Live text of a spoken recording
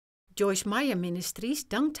Joyce Meyer Ministries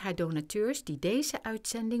dankt haar donateurs die deze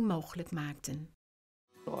uitzending mogelijk maakten.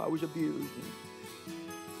 I was abused.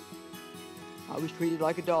 I was treated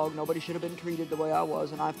like a dog. Nobody should have been treated the way I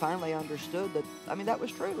was. And I finally understood that, that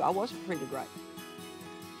was true. I wasn't treated right.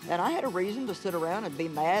 And I had a reason to sit around and be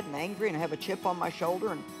mad and angry and have a chip on my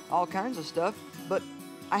shoulder and all kinds of stuff. But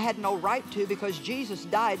I had no right to because Jesus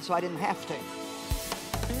died, so I didn't have to.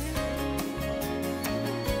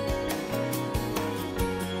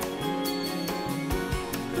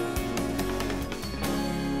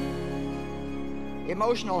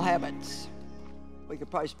 Emotional habits. We could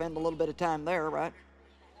probably spend a little bit of time there, right?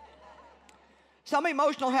 Some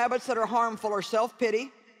emotional habits that are harmful are self-pity.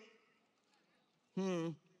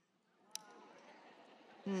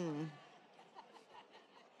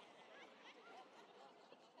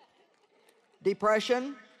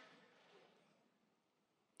 Depression.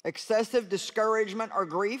 Excessive discouragement or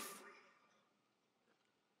grief.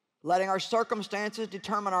 Letting our circumstances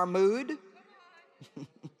determine our mood.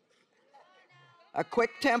 A quick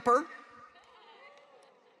temper.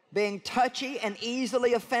 Being touchy and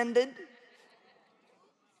easily offended.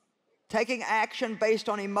 Taking action based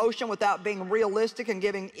on emotion without being realistic and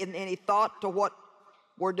giving any thought to what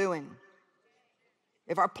we're doing.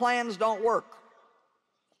 If our plans don't work,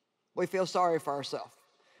 we feel sorry for ourselves.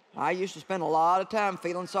 I used to spend a lot of time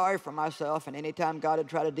feeling sorry for myself, and anytime God would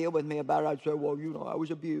try to deal with me about it, I'd say, well, I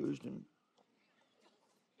was abused, and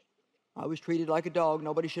I was treated like a dog.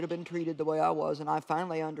 Nobody should have been treated the way I was. And I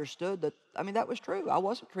finally understood that, that was true. I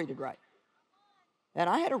wasn't treated right. And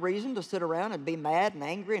I had a reason to sit around and be mad and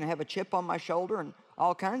angry and have a chip on my shoulder and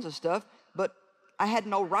all kinds of stuff. But I had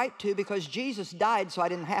no right to because Jesus died, so I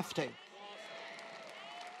didn't have to.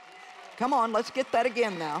 Come on, let's get that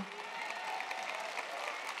again now.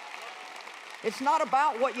 It's not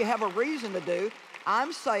about what you have a reason to do.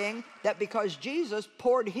 I'm saying that because Jesus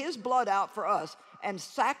poured His blood out for us and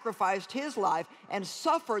sacrificed His life and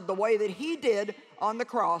suffered the way that He did on the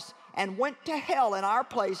cross and went to hell in our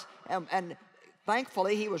place, and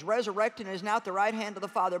thankfully He was resurrected and is now at the right hand of the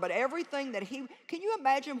Father. But everything that can you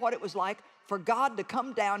imagine what it was like for God to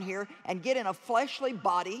come down here and get in a fleshly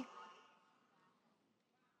body?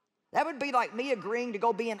 That would be like me agreeing to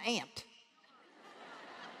go be an ant.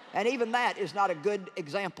 And even that is not a good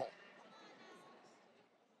example.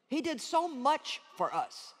 He did so much for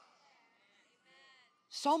us.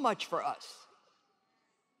 So much for us.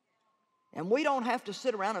 And we don't have to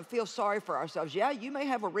sit around and feel sorry for ourselves. Yeah, you may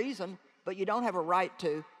have a reason, but you don't have a right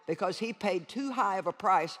to, because He paid too high of a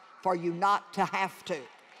price for you not to have to.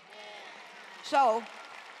 So,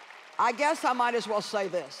 I guess I might as well say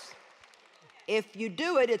this. If you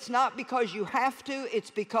do it, it's not because you have to,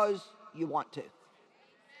 it's because you want to.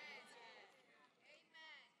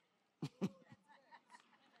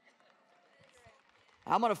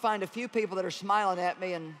 I'm going to find a few people that are smiling at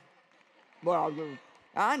me and, well,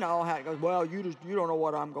 I know how it goes. Well, you don't know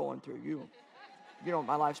what I'm going through. You know what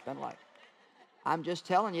my life's been like. I'm just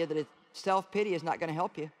telling you that self-pity is not going to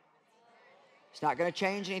help you. It's not going to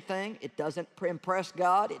change anything. It doesn't impress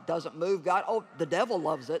God. It doesn't move God. Oh, the devil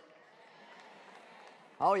loves it.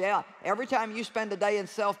 Oh, yeah. Every time you spend a day in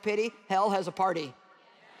self-pity, hell has a party.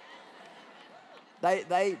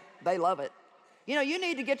 They love it. You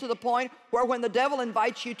need to get to the point where when the devil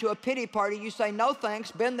invites you to a pity party, you say, no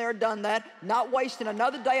thanks, been there, done that, not wasting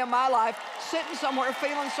another day of my life, sitting somewhere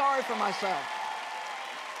feeling sorry for myself.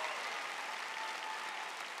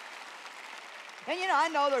 And I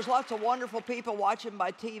know there's lots of wonderful people watching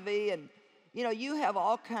by TV, and you have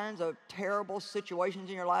all kinds of terrible situations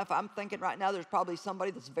in your life. I'm thinking right now there's probably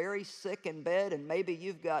somebody that's very sick in bed, and maybe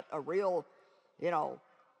you've got a real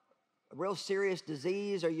serious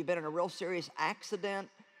disease, or you've been in a real serious accident,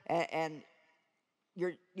 and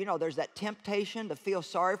there's that temptation to feel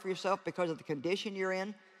sorry for yourself because of the condition you're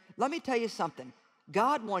in. Let me tell you something.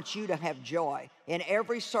 God wants you to have joy in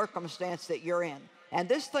every circumstance that you're in. And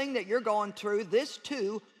this thing that you're going through, this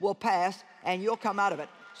too will pass, and you'll come out of it.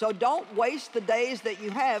 So don't waste the days that you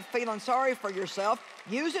have feeling sorry for yourself.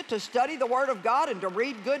 Use it to study the Word of God and to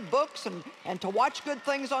read good books and to watch good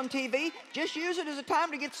things on TV. Just use it as a time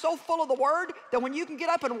to get so full of the Word that when you can get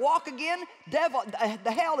up and walk again,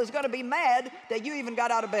 the hell is going to be mad that you even got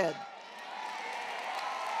out of bed.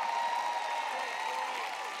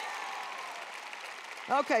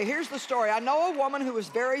 Okay, here's the story. I know a woman who was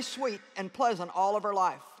very sweet and pleasant all of her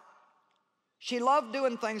life. She loved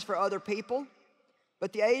doing things for other people. But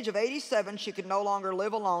at the age of 87, she could no longer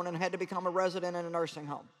live alone and had to become a resident in a nursing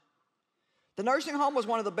home. The nursing home was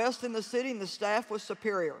one of the best in the city, and the staff was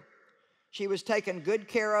superior. She was taken good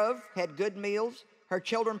care of, had good meals. Her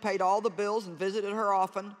children paid all the bills and visited her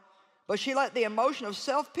often. but she let the emotion of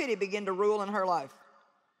self-pity begin to rule in her life.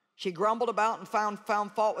 She grumbled about and found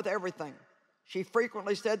fault with everything. She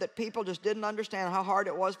frequently said that people just didn't understand how hard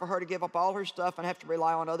it was for her to give up all her stuff and have to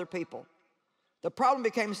rely on other people. The problem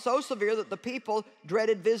became so severe that the people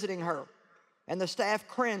dreaded visiting her, and the staff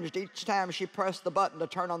cringed each time she pressed the button to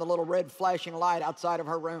turn on the little red flashing light outside of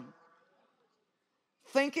her room.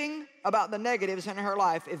 Thinking about the negatives in her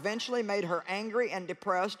life eventually made her angry and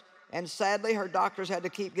depressed, and sadly her doctors had to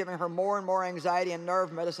keep giving her more and more anxiety and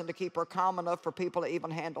nerve medicine to keep her calm enough for people to even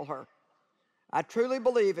handle her. I truly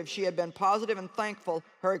believe if she had been positive and thankful,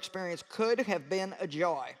 her experience could have been a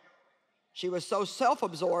joy. She was so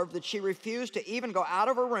self-absorbed that she refused to even go out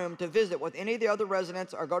of her room to visit with any of the other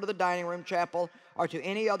residents or go to the dining room chapel or to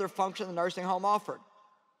any other function the nursing home offered.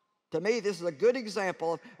 To me, this is a good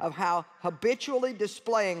example of how habitually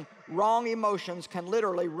displaying wrong emotions can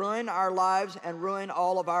literally ruin our lives and ruin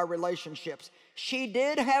all of our relationships. She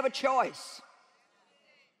did have a choice.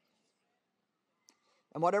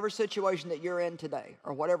 And whatever situation that you're in today,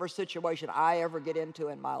 or whatever situation I ever get into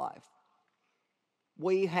in my life,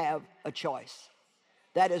 we have a choice.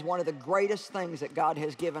 That is one of the greatest things that God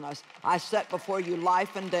has given us. I set before you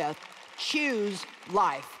life and death. Choose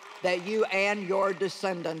life, that you and your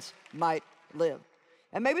descendants might live.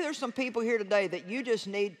 And maybe there's some people here today that you just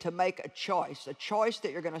need to make a choice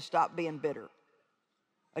that you're going to stop being bitter,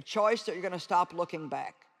 a choice that you're going to stop looking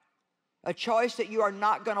back, a choice that you are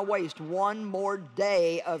not going to waste one more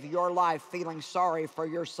day of your life feeling sorry for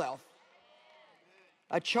yourself,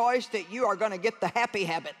 a choice that you are going to get the happy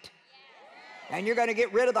habit, and you're going to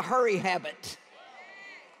get rid of the hurry habit,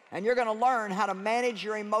 and you're going to learn how to manage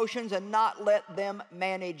your emotions and not let them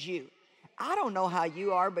manage you. I don't know how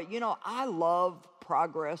you are, but you know, I love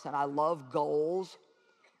progress, and I love goals,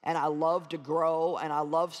 and I love to grow, and I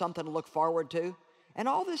love something to look forward to. And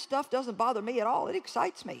all this stuff doesn't bother me at all. It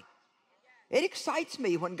excites me. It excites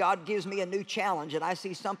me when God gives me a new challenge and I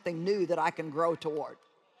see something new that I can grow toward.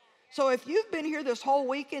 So if you've been here this whole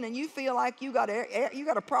weekend and you feel like you got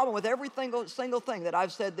a problem with every single thing that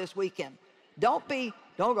I've said this weekend, don't go,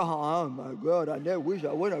 oh my God, I never wish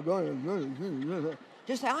I would have gone.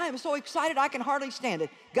 Just say, I am so excited I can hardly stand it.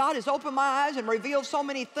 God has opened my eyes and revealed so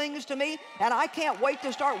many things to me, and I can't wait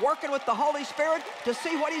to start working with the Holy Spirit to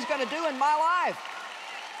see what He's going to do in my life.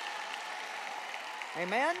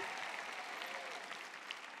 Amen?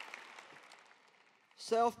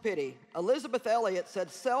 Self-pity. Elizabeth Elliot said,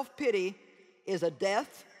 self-pity is a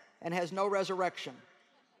death and has no resurrection,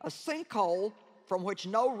 a sinkhole from which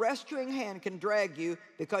no rescuing hand can drag you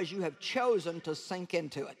because you have chosen to sink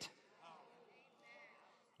into it.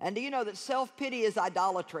 And do you know that self-pity is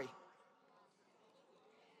idolatry?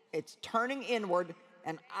 It's turning inward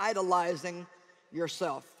and idolizing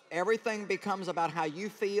yourself. Everything becomes about how you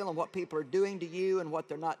feel and what people are doing to you and what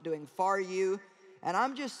they're not doing for you. And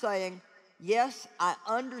I'm just saying, yes, I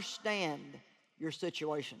understand your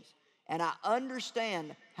situations, and I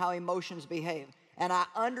understand how emotions behave, and I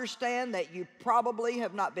understand that you probably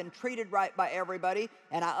have not been treated right by everybody,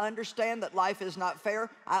 and I understand that life is not fair.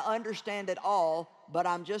 I understand it all, but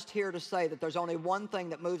I'm just here to say that there's only one thing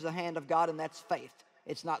that moves the hand of God, and that's faith.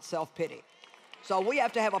 It's not self-pity. So we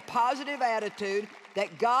have to have a positive attitude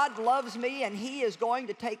that God loves me and He is going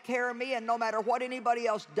to take care of me, and no matter what anybody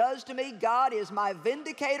else does to me, God is my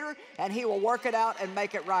vindicator and He will work it out and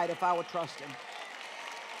make it right if I will trust Him.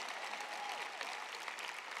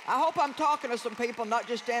 I hope I'm talking to some people, not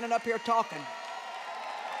just standing up here talking.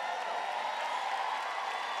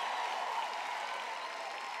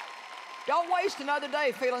 Don't waste another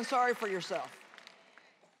day feeling sorry for yourself.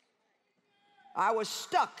 I was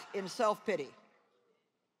stuck in self-pity.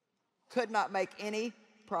 Could not make any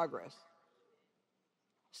progress.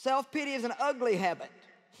 Self-pity is an ugly habit.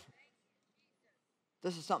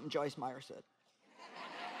 This is something Joyce Meyer said.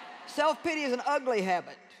 Self-pity is an ugly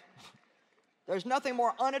habit. There's nothing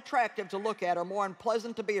more unattractive to look at or more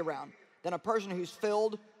unpleasant to be around than a person who's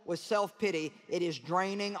filled with self-pity. It is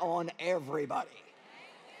draining on everybody.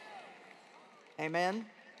 Amen?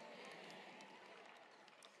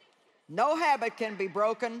 No habit can be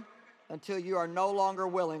broken until you are no longer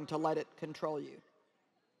willing to let it control you.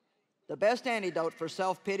 The best antidote for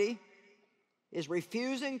self-pity is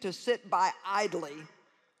refusing to sit by idly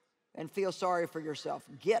and feel sorry for yourself.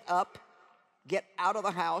 Get up, get out of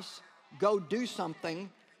the house, go do something,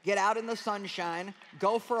 get out in the sunshine,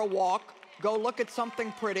 go for a walk, go look at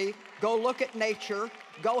something pretty, go look at nature,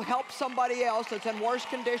 go help somebody else that's in worse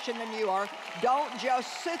condition than you are. Don't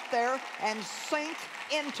just sit there and sink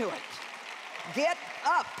into it. Get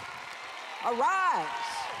up, arise,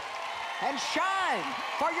 and shine,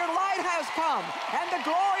 for your light has come, and the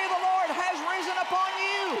glory of the Lord has risen upon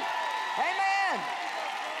you. Amen.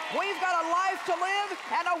 We've got a life to live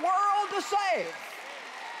and a world to save.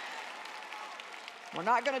 We're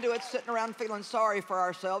not going to do it sitting around feeling sorry for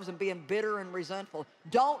ourselves and being bitter and resentful.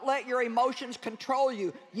 Don't let your emotions control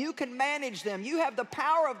you. You can manage them. You have the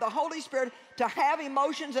power of the Holy Spirit to have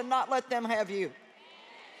emotions and not let them have you.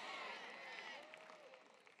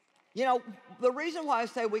 You know, the reason why I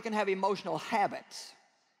say we can have emotional habits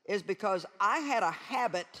is because I had a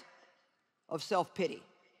habit of self-pity.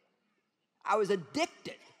 I was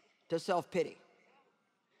addicted to self-pity.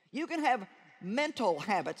 You can have mental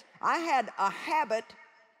habits. I had a habit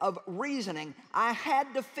of reasoning. I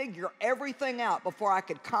had to figure everything out before I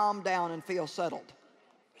could calm down and feel settled.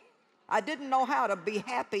 I didn't know how to be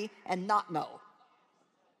happy and not know.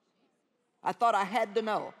 I thought I had to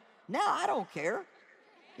know. Now I don't care.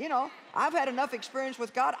 You know, I've had enough experience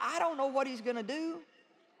with God. I don't know what He's going to do.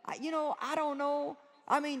 I don't know.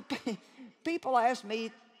 I mean, people ask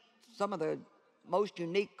me some of the most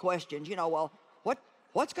unique questions. You know, well,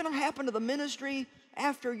 what's going to happen to the ministry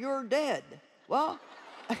after you're dead? Well,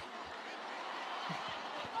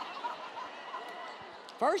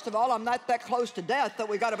 first of all, I'm not that close to death that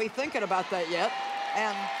we got to be thinking about that yet.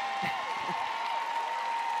 And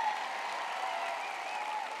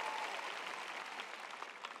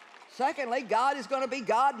secondly, God is going to be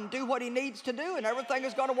God and do what He needs to do, and everything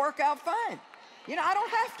is going to work out fine. You know, I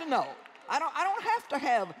don't have to know. I don't have to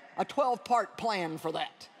have a 12-part plan for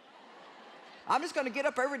that. I'm just going to get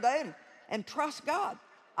up every day and trust God.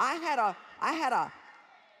 I had a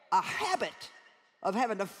habit of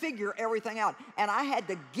having to figure everything out, and I had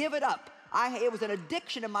to give it up. It was an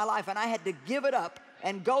addiction in my life, and I had to give it up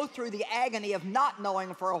and go through the agony of not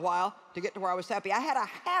knowing for a while to get to where I was happy. I had a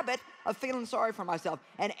habit of feeling sorry for myself,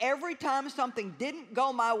 and every time something didn't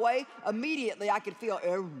go my way, immediately I could feel,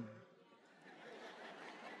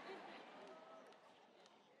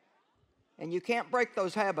 and you can't break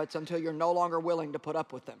those habits until you're no longer willing to put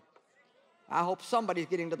up with them. I hope somebody's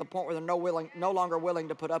getting to the point where they're no longer willing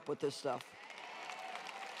to put up with this stuff.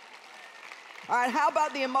 All right, how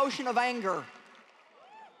about the emotion of anger?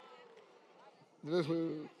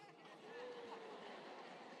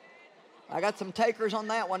 I got some takers on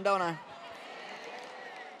that one, don't I?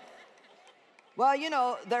 Well, you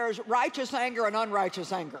know, there's righteous anger and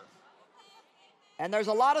unrighteous anger. And there's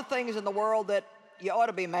a lot of things in the world that you ought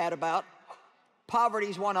to be mad about.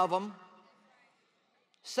 Poverty's one of them.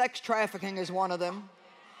 Sex trafficking is one of them.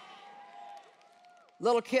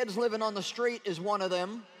 Little kids living on the street is one of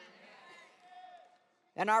them.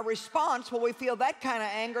 And our response when we feel that kind of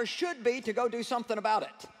anger should be to go do something about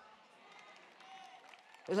it.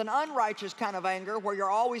 There's an unrighteous kind of anger where you're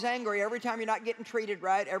always angry every time you're not getting treated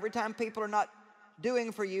right, every time people are not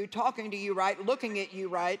doing for you, talking to you right, looking at you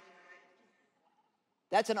right.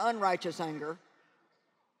 That's an unrighteous anger.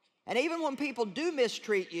 And even when people do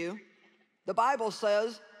mistreat you, the Bible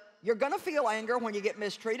says you're going to feel anger when you get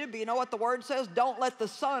mistreated, but you know what the Word says? Don't let the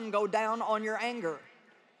sun go down on your anger.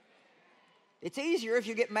 It's easier if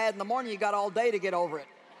you get mad in the morning, you got all day to get over it.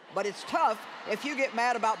 But it's tough if you get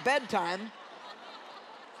mad about bedtime,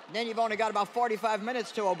 then you've only got about 45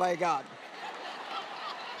 minutes to obey God.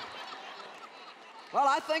 Well,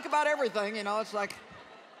 I think about everything, you know, it's like,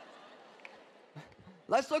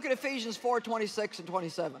 let's look at Ephesians 4:26 and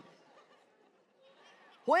 27.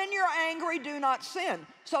 When you're angry, do not sin.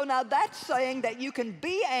 So now that's saying that you can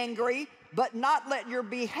be angry, but not let your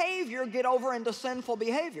behavior get over into sinful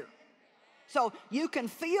behavior. So you can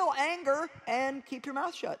feel anger and keep your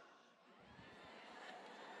mouth shut.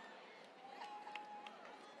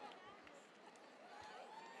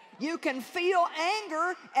 You can feel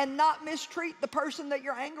anger and not mistreat the person that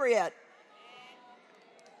you're angry at.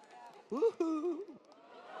 Woohoo.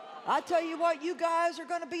 I tell you what, you guys are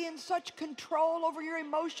going to be in such control over your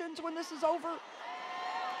emotions when this is over.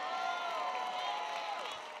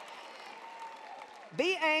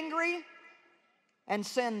 Be angry and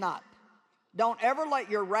sin not. Don't ever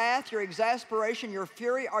let your wrath, your exasperation, your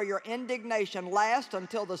fury, or your indignation last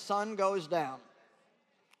until the sun goes down.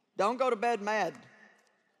 Don't go to bed mad.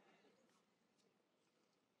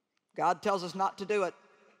 God tells us not to do it.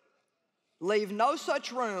 Leave no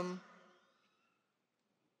such room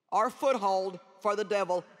or foothold for the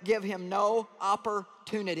devil. Give him no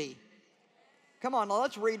opportunity. Come on, now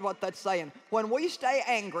let's read what that's saying. When we stay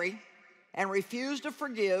angry and refuse to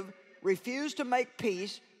forgive, refuse to make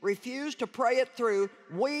peace, refuse to pray it through,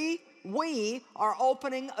 we are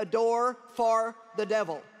opening a door for the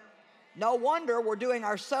devil. No wonder we're doing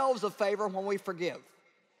ourselves a favor when we forgive.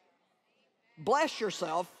 Bless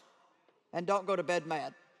yourself and don't go to bed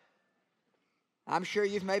mad. I'm sure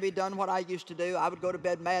you've maybe done what I used to do. I would go to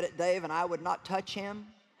bed mad at Dave and I would not touch him.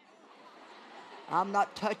 I'm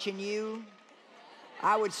not touching you.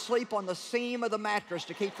 I would sleep on the seam of the mattress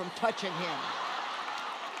to keep from touching him.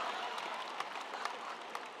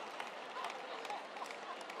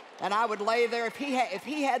 And I would lay there. If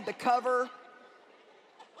he had the cover,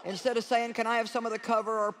 instead of saying, can I have some of the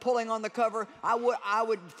cover, or pulling on the cover, I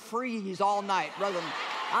would freeze all night rather than,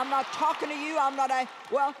 I'm not talking to you,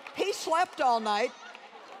 well, he slept all night,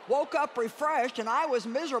 woke up refreshed, and I was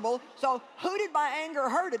miserable. So who did my anger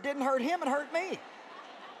hurt? It didn't hurt him, it hurt me.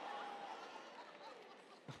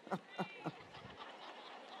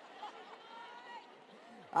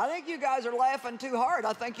 I think you guys are laughing too hard.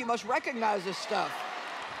 I think you must recognize this stuff.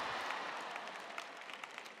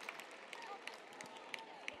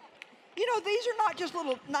 You know, these are not just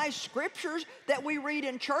little nice scriptures that we read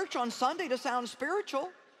in church on Sunday to sound spiritual.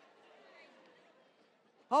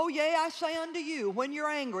 Oh, yea, I say unto you, when you're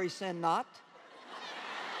angry, sin not.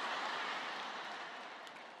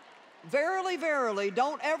 Verily, verily,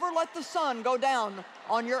 don't ever let the sun go down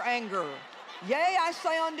on your anger. Yea, I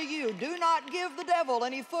say unto you, do not give the devil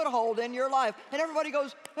any foothold in your life. And everybody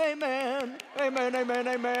goes, amen, amen, amen,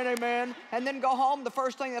 amen, amen. And then go home, the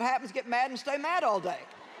first thing that happens, get mad and stay mad all day.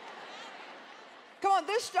 Come on,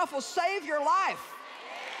 this stuff will save your life.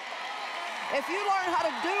 If you learn how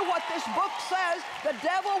to do what this book says, the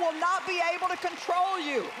devil will not be able to control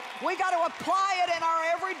you. We got to apply it in our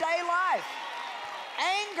everyday life.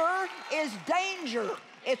 Anger is danger.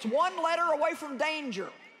 It's one letter away from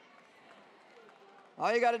danger.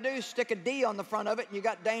 All you got to do is stick a D on the front of it and you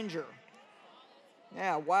got danger.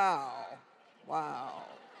 Yeah, wow, wow.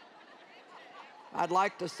 I'd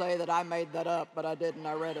like to say that I made that up, but I didn't,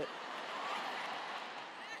 I read it.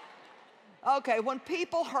 Okay, when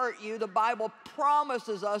people hurt you, the Bible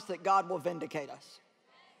promises us that God will vindicate us.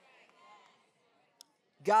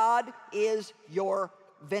 God is your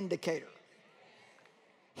vindicator.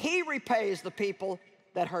 He repays the people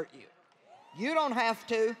that hurt you. You don't have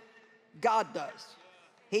to, God does.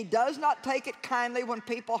 He does not take it kindly when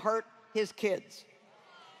people hurt his kids.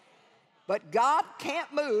 But God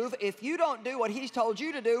can't move if you don't do what he's told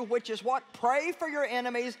you to do, which is what? Pray for your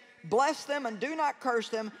enemies, bless them, and do not curse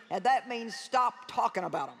them, and that means stop talking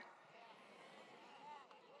about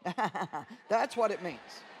them. That's what it means.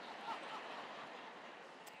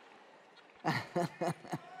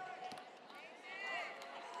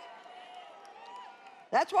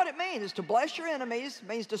 That's what it means. To bless your enemies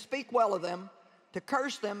means to speak well of them. To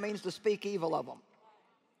curse them means to speak evil of them.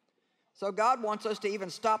 So God wants us to even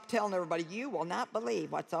stop telling everybody, you will not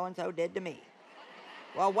believe what so-and-so did to me.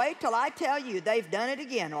 Well, wait till I tell you they've done it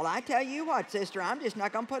again. Well, I tell you what, sister, I'm just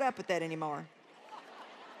not going to put up with that anymore.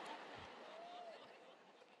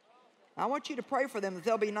 I want you to pray for them that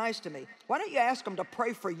they'll be nice to me. Why don't you ask them to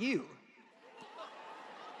pray for you?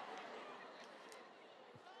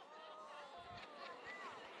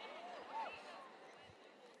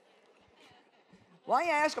 Why don't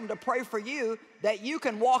you ask them to pray for you that you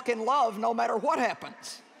can walk in love no matter what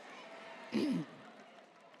happens?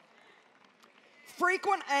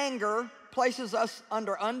 Frequent anger places us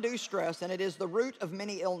under undue stress, and it is the root of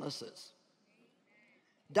many illnesses.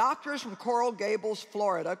 Doctors from Coral Gables,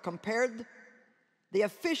 Florida, compared the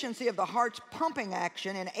efficiency of the heart's pumping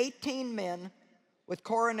action in 18 men with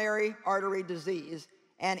coronary artery disease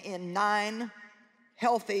and in 9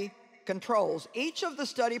 healthy controls. Each of the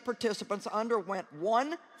study participants underwent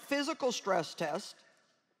 1 physical stress test,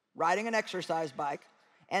 riding an exercise bike,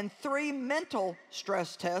 and 3 mental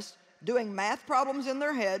stress tests, doing math problems in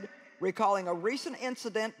their head, recalling a recent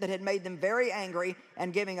incident that had made them very angry,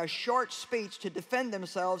 and giving a short speech to defend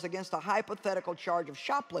themselves against a hypothetical charge of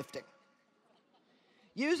shoplifting.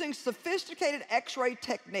 Using sophisticated X-ray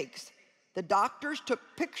techniques, the doctors took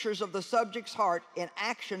pictures of the subject's heart in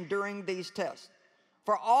action during these tests.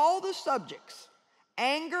 For all the subjects,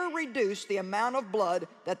 anger reduced the amount of blood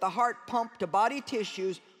that the heart pumped to body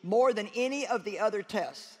tissues more than any of the other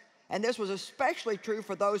tests. And this was especially true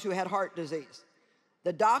for those who had heart disease.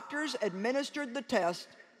 The doctors who administered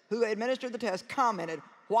the test commented,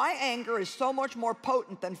 why anger is so much more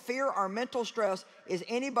potent than fear or mental stress is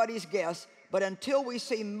anybody's guess, but until we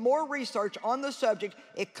see more research on the subject,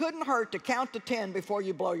 it couldn't hurt to count to 10 before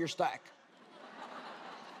you blow your stack.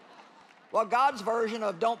 Well, God's version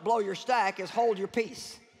of don't blow your stack is hold your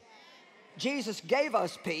peace. Jesus gave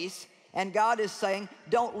us peace, and God is saying,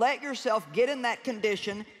 don't let yourself get in that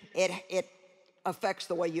condition. It affects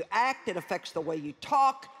the way you act. It affects the way you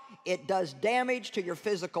talk. It does damage to your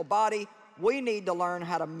physical body. We need to learn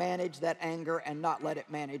how to manage that anger and not let it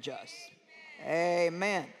manage us.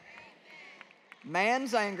 Amen.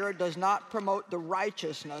 Man's anger does not promote the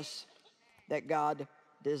righteousness that God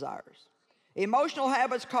desires. Emotional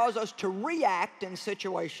habits cause us to react in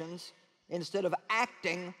situations instead of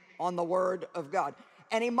acting on the Word of God.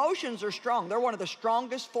 And emotions are strong. They're one of the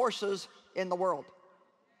strongest forces in the world.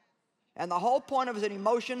 And the whole point of an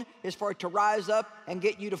emotion is for it to rise up and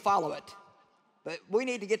get you to follow it. But we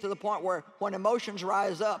need to get to the point where when emotions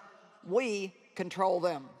rise up, we control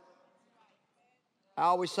them. I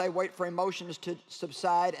always say wait for emotions to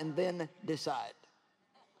subside and then decide.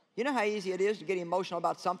 You know how easy it is to get emotional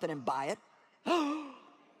about something and buy it? Oh.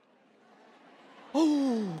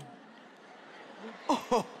 Oh.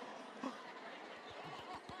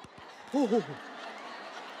 Oh.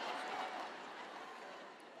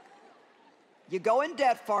 You go in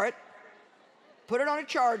debt for it, put it on a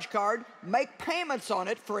charge card, make payments on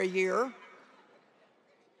it for a year,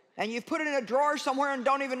 and you've put it in a drawer somewhere and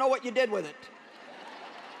don't even know what you did with it.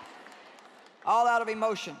 All out of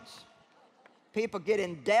emotions. People get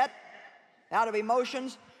in debt out of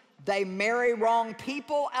emotions. They marry wrong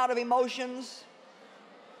people out of emotions.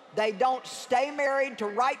 They don't stay married to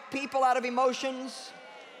right people out of emotions.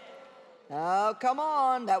 Oh, come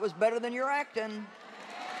on, that was better than you're acting.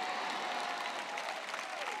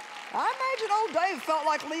 I imagine old Dave felt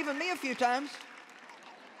like leaving me a few times.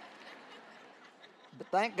 But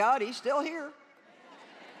thank God he's still here.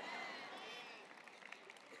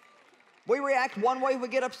 We react one way when we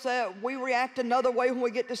get upset. We react another way when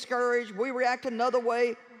we get discouraged. We react another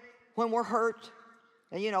way when we're hurt.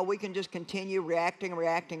 And you know, we can just continue reacting.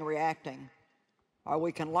 Or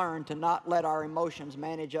we can learn to not let our emotions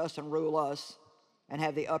manage us and rule us and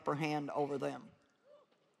have the upper hand over them.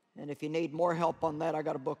 And if you need more help on that, I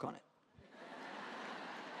got a book on it.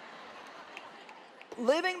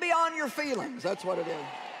 Living beyond your feelings, that's what it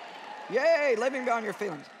is. Yay, living beyond your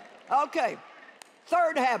feelings. Okay,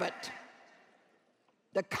 third habit,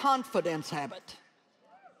 the confidence habit.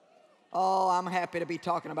 Oh, I'm happy to be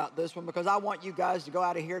talking about this one because I want you guys to go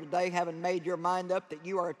out of here today having made your mind up that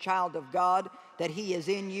you are a child of God, that He is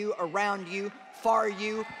in you, around you, for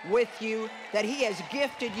you, with you, that He has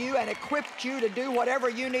gifted you and equipped you to do whatever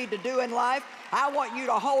you need to do in life. I want you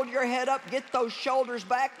to hold your head up, get those shoulders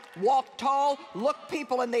back, walk tall, look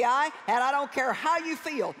people in the eye, and I don't care how you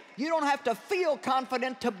feel. You don't have to feel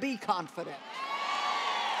confident to be confident.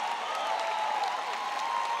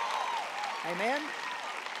 Amen?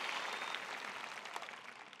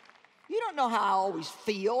 You don't know how I always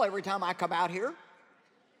feel every time I come out here.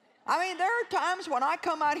 I mean, there are times when I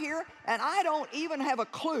come out here and I don't even have a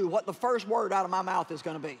clue what the first word out of my mouth is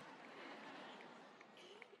going to be.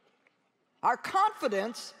 Our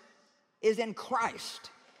confidence is in Christ.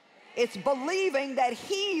 It's believing that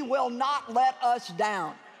He will not let us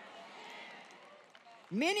down.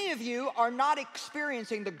 Many of you are not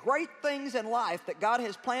experiencing the great things in life that God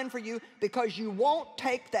has planned for you because you won't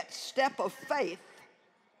take that step of faith.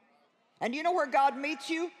 And you know where God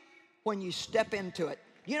meets you? When you step into it.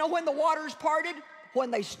 You know when the waters parted?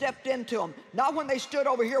 When they stepped into them. Not when they stood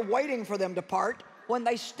over here waiting for them to part. When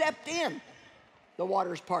they stepped in, the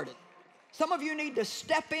waters parted. Some of you need to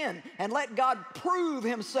step in and let God prove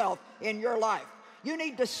Himself in your life. You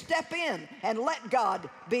need to step in and let God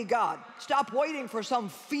be God. Stop waiting for some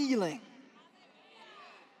feeling.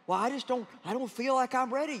 Well, I don't feel like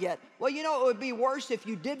I'm ready yet. Well, you know, it would be worse if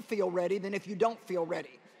you did feel ready than if you don't feel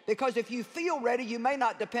ready. Because if you feel ready, you may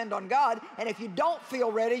not depend on God. And if you don't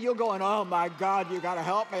feel ready, you'll go, oh my God, you got to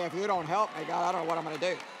help me. If you don't help me, God, I don't know what I'm going to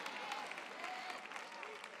do.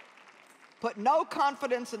 Put no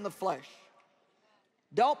confidence in the flesh.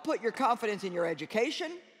 Don't put your confidence in your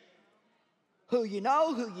education, who you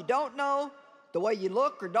know, who you don't know, the way you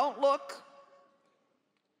look or don't look,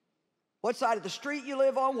 what side of the street you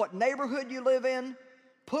live on, what neighborhood you live in.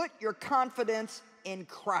 Put your confidence in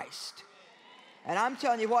Christ. And I'm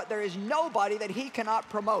telling you what, there is nobody that He cannot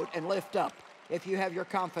promote and lift up if you have your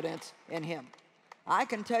confidence in Him. I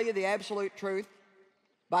can tell you the absolute truth.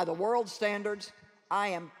 By the world's standards, I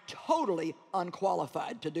am totally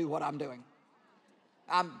unqualified to do what I'm doing.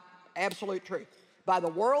 I'm absolute truth. By the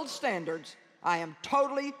world's standards, I am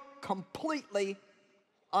totally, completely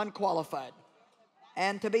unqualified.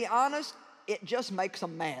 And to be honest, it just makes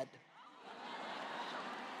them mad.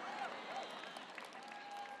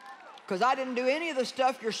 Because I didn't do any of the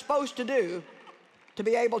stuff you're supposed to do to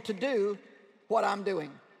be able to do what I'm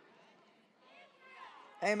doing.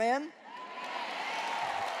 Amen?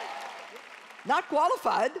 Not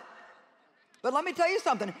qualified, but let me tell you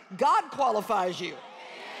something. God qualifies you.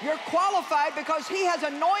 You're qualified because He has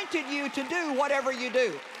anointed you to do whatever you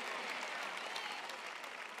do.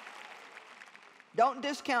 Don't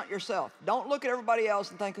discount yourself. Don't look at everybody else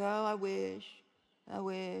and think, oh, I wish.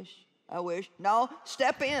 No,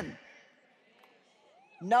 step in.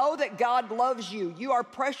 Know that God loves you. You are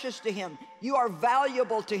precious to Him. You are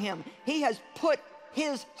valuable to Him. He has put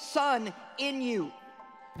His Son in you.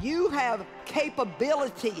 You have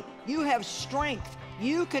capability. You have strength.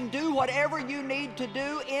 You can do whatever you need to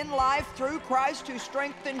do in life through Christ who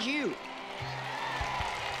strengthens you.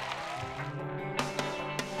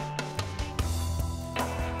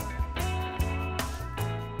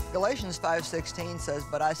 Galatians 5:16 says,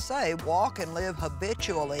 "But I say, walk and live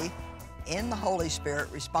habitually in the Holy Spirit,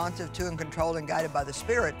 responsive to and controlled and guided by the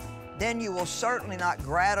Spirit, then you will certainly not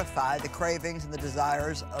gratify the cravings and the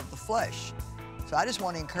desires of the flesh." So I just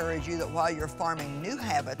want to encourage you that while you're forming new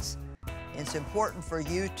habits, it's important for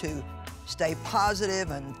you to stay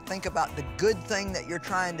positive and think about the good thing that you're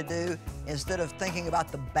trying to do instead of thinking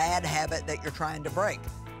about the bad habit that you're trying to break.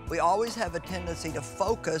 We always have a tendency to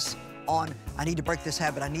focus on, I need to break this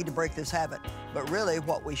habit, I need to break this habit. But really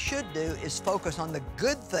what we should do is focus on the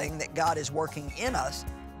good thing that God is working in us.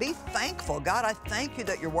 Be thankful. God, I thank you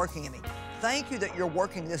that you're working in me. Thank you that you're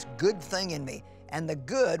working this good thing in me. And the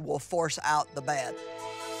good will force out the bad.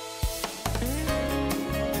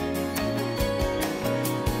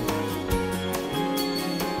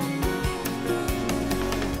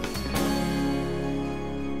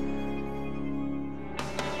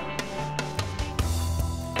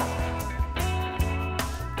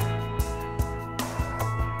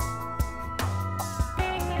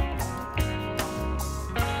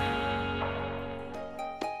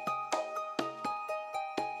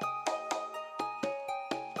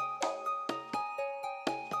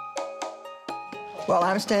 Well,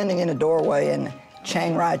 I'm standing in a doorway in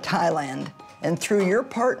Chiang Rai, Thailand, and through your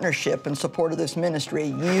partnership and support of this ministry,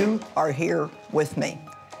 you are here with me.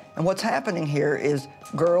 And what's happening here is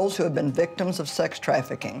girls who have been victims of sex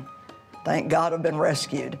trafficking, thank God, have been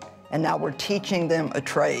rescued, and now we're teaching them a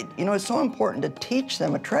trade. You know, it's so important to teach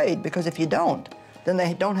them a trade because if you don't, then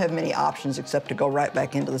they don't have many options except to go right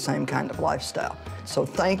back into the same kind of lifestyle. So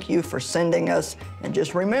thank you for sending us, and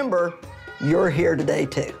just remember, you're here today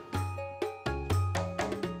too.